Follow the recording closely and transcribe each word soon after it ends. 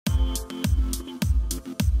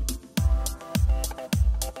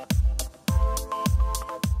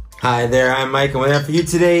Hi there, I'm Mike, and what I have for you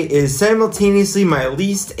today is simultaneously my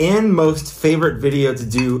least and most favorite video to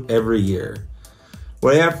do every year.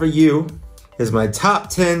 What I have for you is my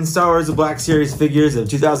top 10 Star Wars The Black Series figures of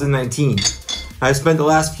 2019. I've spent the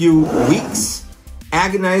last few weeks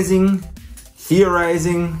agonizing,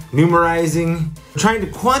 theorizing, numerizing, trying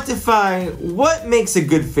to quantify what makes a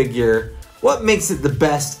good figure, what makes it the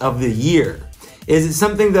best of the year. Is it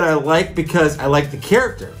something that I like because I like the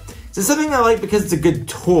character? Is it something I like because it's a good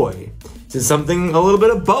toy? Is it something a little bit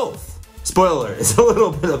of both? Spoiler, it's a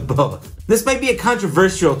little bit of both. This might be a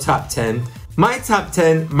controversial top 10. My top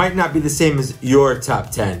 10 might not be the same as your top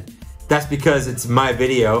 10. That's because it's my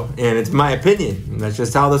video and it's my opinion. And that's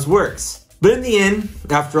just how this works. But in the end,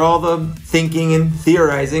 after all the thinking and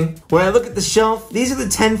theorizing, when I look at the shelf, these are the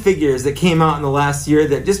 10 figures that came out in the last year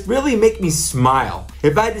that just really make me smile.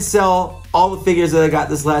 If I had to sell all the figures that I got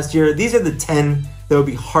this last year, these are the 10 that would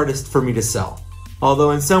be hardest for me to sell.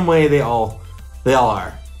 Although in some way they all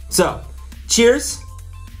are. So, cheers,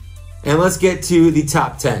 and let's get to the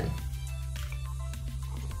top 10.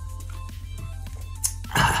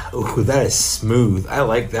 Ooh, that is smooth. I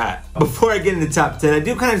like that. Before I get into the top 10, I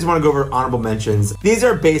do kind of just want to go over honorable mentions. These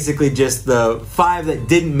are basically just the 5 that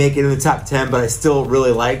didn't make it in the top 10, but I still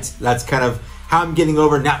really liked. That's kind of how I'm getting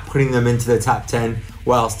over not putting them into the top 10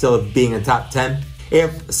 while still being a top 10.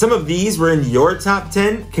 If some of these were in your top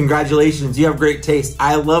 10, congratulations, you have great taste.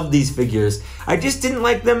 I love these figures. I just didn't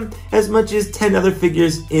like them as much as 10 other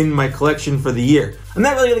figures in my collection for the year. I'm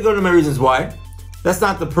not really gonna go into my reasons why. That's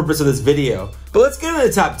not the purpose of this video. But let's get into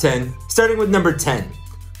the top 10, starting with number 10,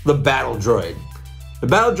 the Battle Droid. The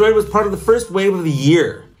Battle Droid was part of the first wave of the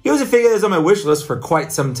year. He was a figure that was on my wish list for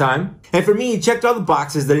quite some time. And for me, he checked all the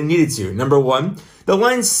boxes that he needed to. Number 1, the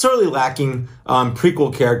line's sorely lacking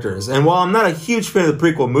prequel characters. And while I'm not a huge fan of the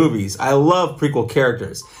prequel movies, I love prequel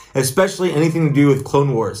characters, especially anything to do with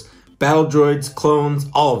Clone Wars. Battle droids, clones,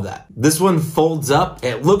 all of that. This one folds up,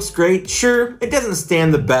 it looks great. Sure, it doesn't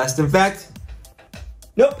stand the best. In fact,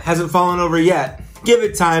 nope, hasn't fallen over yet. Give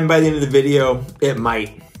it time, by the end of the video, it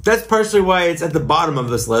might. That's partially why it's at the bottom of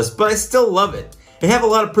this list, but I still love it. They have a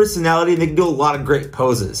lot of personality and they can do a lot of great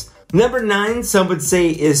poses. Number 9, some would say,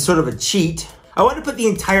 is sort of a cheat. I want to put the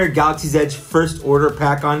entire Galaxy's Edge First Order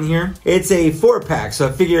pack on here. It's a 4-pack, so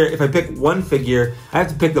I figure if I pick one figure, I have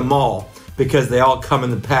to pick them all because they all come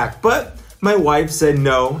in the pack. But my wife said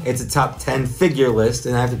no, it's a top 10 figure list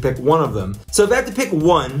and I have to pick one of them. So if I have to pick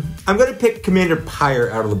one, I'm going to pick Commander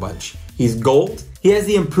Pyre out of the bunch. He's gold. He has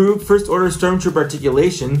the improved First Order Stormtrooper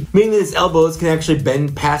articulation, meaning that his elbows can actually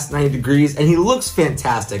bend past 90 degrees, and he looks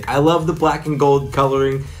fantastic. I love the black and gold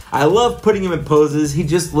coloring. I love putting him in poses. He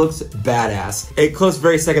just looks badass. A close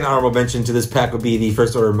very second honorable mention to this pack would be the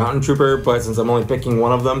First Order Mountain Trooper, but since I'm only picking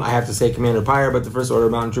one of them, I have to say Commander Pyre, but the First Order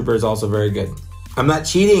Mountain Trooper is also very good. I'm not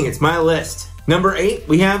cheating, it's my list. Number 8,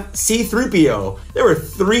 we have C-3PO. There were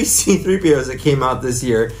 3 C-3POs that came out this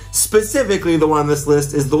year. Specifically, the one on this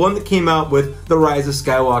list is the one that came out with The Rise of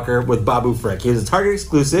Skywalker with Babu Frick. He was a Target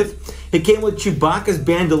exclusive. It came with Chewbacca's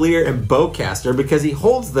bandolier and bowcaster because he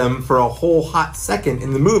holds them for a whole hot second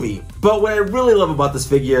in the movie. But what I really love about this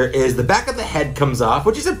figure is the back of the head comes off,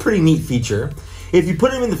 which is a pretty neat feature. If you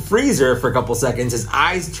put him in the freezer for a couple seconds, his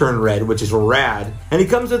eyes turn red, which is rad. And he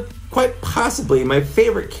comes with quite possibly my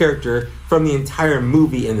favorite character from the entire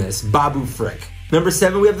movie in this, Babu Frick. Number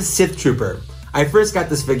 7, we have the Sith Trooper. I first got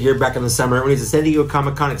this figure back in the summer when he's a San Diego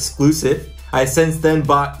Comic-Con exclusive. I since then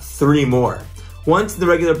bought 3 more. One in the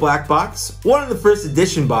regular black box, one in the first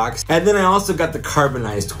edition box, and then I also got the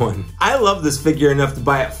carbonized one. I love this figure enough to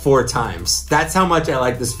buy it 4 times. That's how much I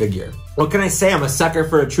like this figure. What can I say? I'm a sucker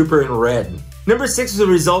for a trooper in red. Number 6 was a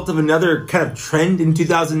result of another kind of trend in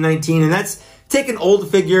 2019, and that's take an old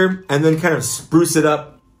figure and then kind of spruce it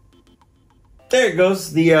up. There it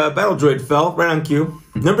goes, the Battle Droid fell, right on cue.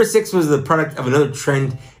 Number 6 was the product of another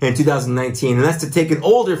trend in 2019, and that's to take an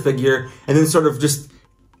older figure and then sort of just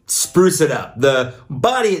spruce it up. The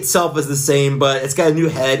body itself is the same, but it's got a new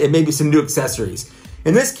head and maybe some new accessories.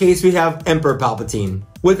 In this case, we have Emperor Palpatine.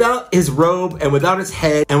 Without his robe and without his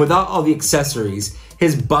head and without all the accessories,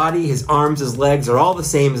 his body, his arms, his legs are all the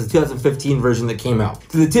same as the 2015 version that came out.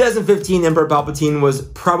 So the 2015 Emperor Palpatine was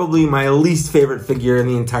probably my least favorite figure in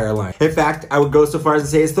the entire line. In fact, I would go so far as to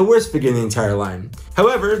say it's the worst figure in the entire line.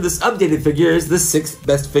 However, this updated figure is the 6th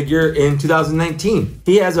best figure in 2019.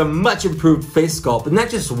 He has a much improved face sculpt, and not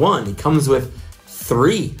just one, he comes with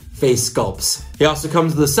 3 face sculpts. He also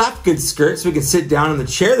comes with a soft goods skirt so he can sit down in the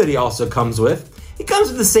chair that he also comes with. He comes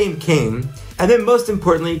with the same cane, And then most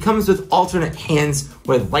importantly, he comes with alternate hands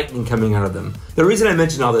with lightning coming out of them. The reason I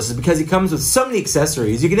mention all this is because he comes with so many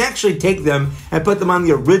accessories. You can actually take them and put them on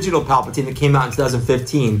the original Palpatine that came out in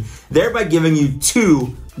 2015, thereby giving you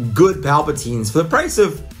 2 good Palpatines for the price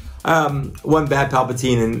of one bad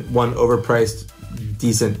Palpatine and one overpriced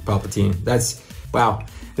decent Palpatine. That's, wow.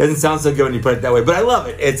 Doesn't sound so good when you put it that way, but I love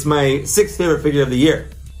it. It's my 6th favorite figure of the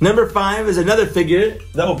year. Number 5 is another figure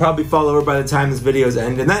that will probably fall over by the time this video's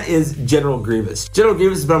end, and that is General Grievous. General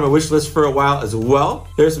Grievous has been on my wish list for a while as well.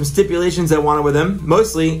 There are some stipulations I wanted with him.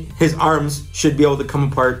 Mostly, his arms should be able to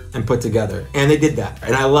come apart and put together, and they did that,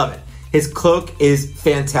 and I love it. His cloak is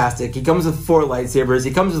fantastic. He comes with 4 lightsabers. He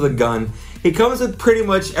comes with a gun. He comes with pretty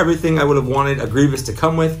much everything I would have wanted a Grievous to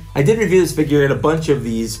come with. I did review this figure and a bunch of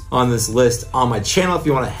these on this list on my channel if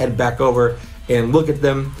you want to head back over and look at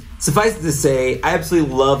them. Suffice it to say, I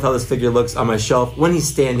absolutely love how this figure looks on my shelf when he's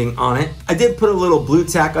standing on it. I did put a little blue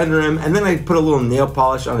tack under him, and then I put a little nail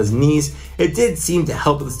polish on his knees. It did seem to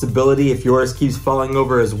help with the stability if yours keeps falling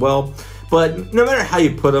over as well. But no matter how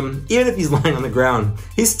you put him, even if he's lying on the ground,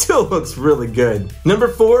 he still looks really good. Number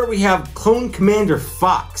 4, we have Clone Commander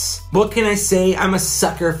Fox. What can I say? I'm a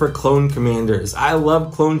sucker for Clone Commanders. I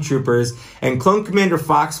love Clone Troopers, and Clone Commander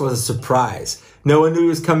Fox was a surprise. No one knew he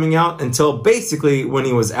was coming out until basically when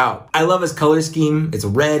he was out. I love his color scheme. It's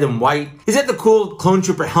red and white. He's got the cool Clone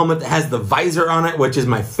Trooper helmet that has the visor on it, which is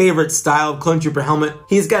my favorite style of Clone Trooper helmet.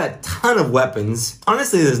 He's got a ton of weapons.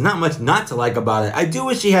 Honestly, there's not much not to like about it. I do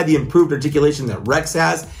wish he had the improved articulation that Rex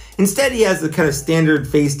has. Instead, he has the kind of standard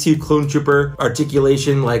Phase 2 Clone Trooper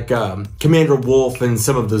articulation like Commander Wolf and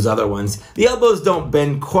some of those other ones. The elbows don't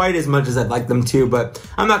bend quite as much as I'd like them to, but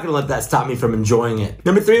I'm not going to let that stop me from enjoying it.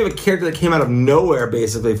 Number 3, we have a character that came out of nowhere,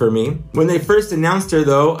 basically, for me. When they first announced her,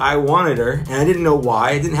 though, I wanted her, and I didn't know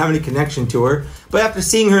why. I didn't have any connection to her. But after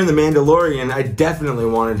seeing her in The Mandalorian, I definitely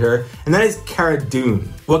wanted her, and that is Cara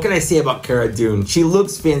Dune. What can I say about Cara Dune? She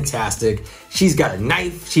looks fantastic. She's got a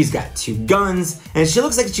knife, she's got 2 guns, and she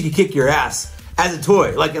looks like she could kick your ass as a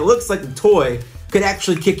toy. Like, it looks like the toy could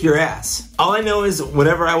actually kick your ass. All I know is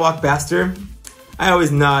whenever I walk past her, I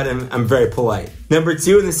always nod and I'm very polite. Number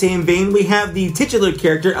 2, in the same vein, we have the titular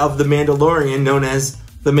character of The Mandalorian, known as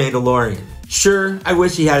The Mandalorian. Sure, I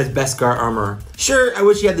wish he had his Beskar armor. Sure, I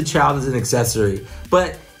wish he had the child as an accessory.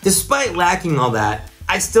 But despite lacking all that,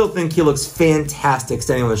 I still think he looks fantastic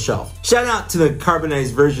standing on the shelf. Shout out to the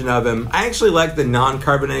carbonized version of him. I actually like the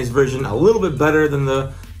non-carbonized version a little bit better than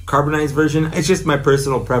the carbonized version. It's just my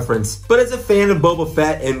personal preference. But as a fan of Boba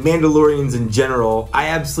Fett and Mandalorians in general, I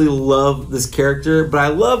absolutely love this character, but I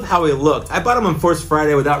love how he looked. I bought him on Force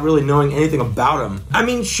Friday without really knowing anything about him. I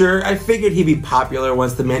mean, sure, I figured he'd be popular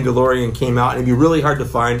once The Mandalorian came out and it'd be really hard to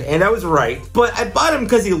find, and I was right. But I bought him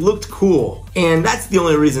because he looked cool. And that's the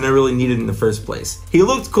only reason I really needed him in the first place. He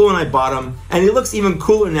looked cool and I bought him, and he looks even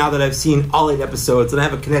cooler now that I've seen all 8 episodes and I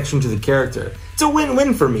have a connection to the character. It's a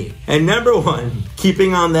win-win for me. And number 1,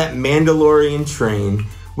 keeping on that Mandalorian train,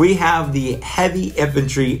 we have the Heavy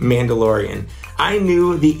Infantry Mandalorian. I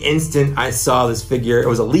knew the instant I saw this figure, it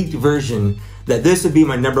was a leaked version, that this would be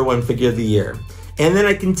my number 1 figure of the year. And then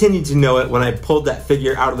I continued to know it when I pulled that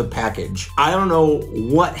figure out of the package. I don't know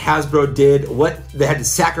what Hasbro did, what they had to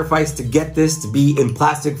sacrifice to get this to be in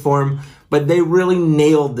plastic form, but they really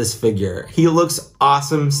nailed this figure. He looks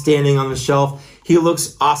awesome standing on the shelf. He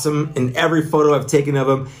looks awesome in every photo I've taken of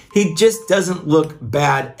him. He just doesn't look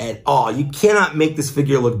bad at all. You cannot make this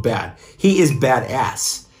figure look bad. He is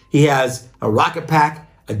badass. He has a rocket pack,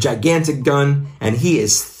 a gigantic gun, and he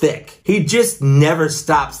is thick. He just never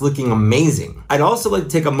stops looking amazing. I'd also like to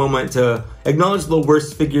take a moment to acknowledge the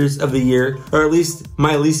worst figures of the year, or at least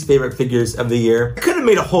my least favorite figures of the year. I could have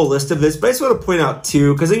made a whole list of this, but I just want to point out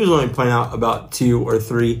 2, because I usually only point out about 2 or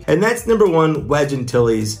 3, and that's number 1, Wedge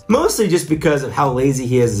Antilles, mostly just because of how lazy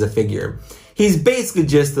he is as a figure. He's basically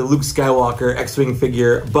just the Luke Skywalker X-Wing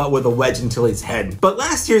figure, but with a Wedge Antilles head. But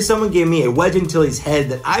last year, someone gave me a Wedge Antilles head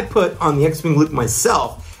that I put on the X-Wing Luke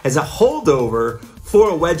myself as a holdover for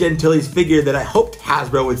a Wedge Antilles figure that I hoped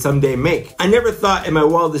Hasbro would someday make. I never thought in my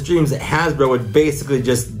wildest dreams that Hasbro would basically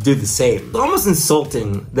just do the same. It's almost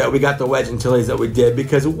insulting that we got the Wedge Antilles that we did,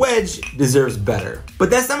 because Wedge deserves better.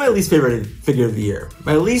 But that's not my least favorite figure of the year.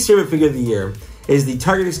 My least favorite figure of the year is the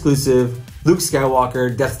Target exclusive Luke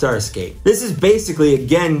Skywalker Death Star Escape. This is basically,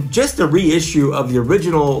 again, just a reissue of the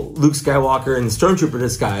original Luke Skywalker in the Stormtrooper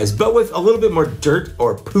disguise, but with a little bit more dirt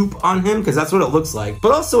or poop on him, because that's what it looks like,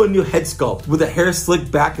 but also a new head sculpt with a hair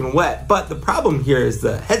slicked back and wet. But the problem here is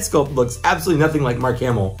the head sculpt looks absolutely nothing like Mark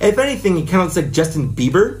Hamill. If anything, he kind of looks like Justin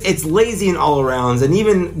Bieber. It's lazy in all arounds, and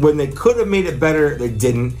even when they could have made it better, they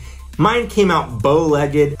didn't. Mine came out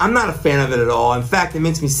bow-legged. I'm not a fan of it at all. In fact, it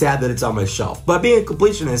makes me sad that it's on my shelf. But being a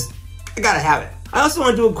completionist, I gotta have it. I also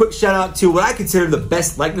want to do a quick shout out to what I consider the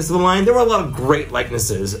best likeness of the line. There were a lot of great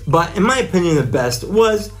likenesses, but in my opinion, the best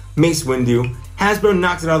was Mace Windu. Hasbro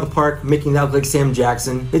knocked it out of the park, making it look like Sam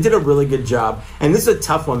Jackson. They did a really good job, and this is a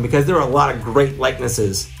tough one because there are a lot of great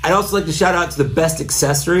likenesses. I'd also like to shout out to the best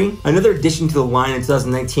accessory. Another addition to the line in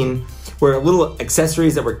 2019 were little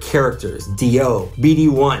accessories that were characters. D.O.,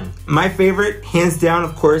 BD1. My favorite, hands down,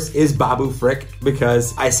 of course, is Babu Frick,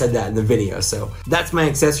 because I said that in the video, so that's my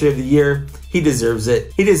accessory of the year. He deserves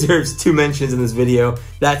it. He deserves 2 mentions in this video.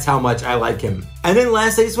 That's how much I like him. And then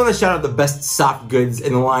last, I just want to shout out the best soft goods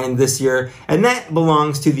in the line this year, and that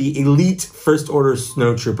belongs to the Elite First Order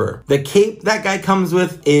Snowtrooper. The cape that guy comes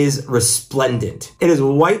with is resplendent. It is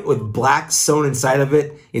white with black sewn inside of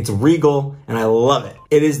it. It's regal, and I love it.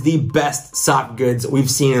 It is the best soft goods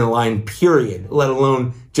we've seen in the line, period, let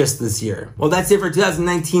alone just this year. Well, that's it for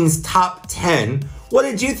 2019's top 10. What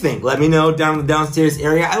did you think? Let me know down in the downstairs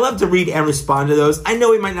area. I love to read and respond to those. I know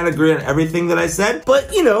we might not agree on everything that I said,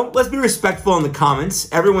 but you know, let's be respectful in the comments.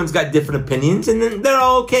 Everyone's got different opinions, and then they're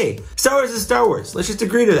all okay. Star Wars is Star Wars. Let's just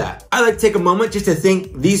agree to that. I'd like to take a moment just to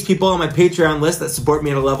thank these people on my Patreon list that support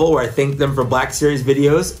me at a level where I thank them for Black Series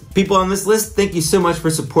videos. People on this list, thank you so much for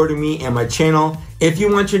supporting me and my channel. If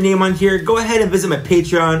you want your name on here, go ahead and visit my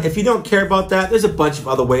Patreon. If you don't care about that, there's a bunch of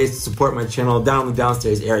other ways to support my channel down in the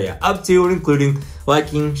downstairs area, up to and including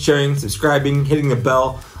liking, sharing, subscribing, hitting the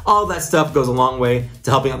bell. All that stuff goes a long way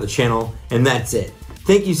to helping out the channel, and that's it.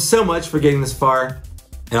 Thank you so much for getting this far,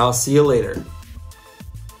 and I'll see you later.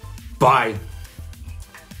 Bye.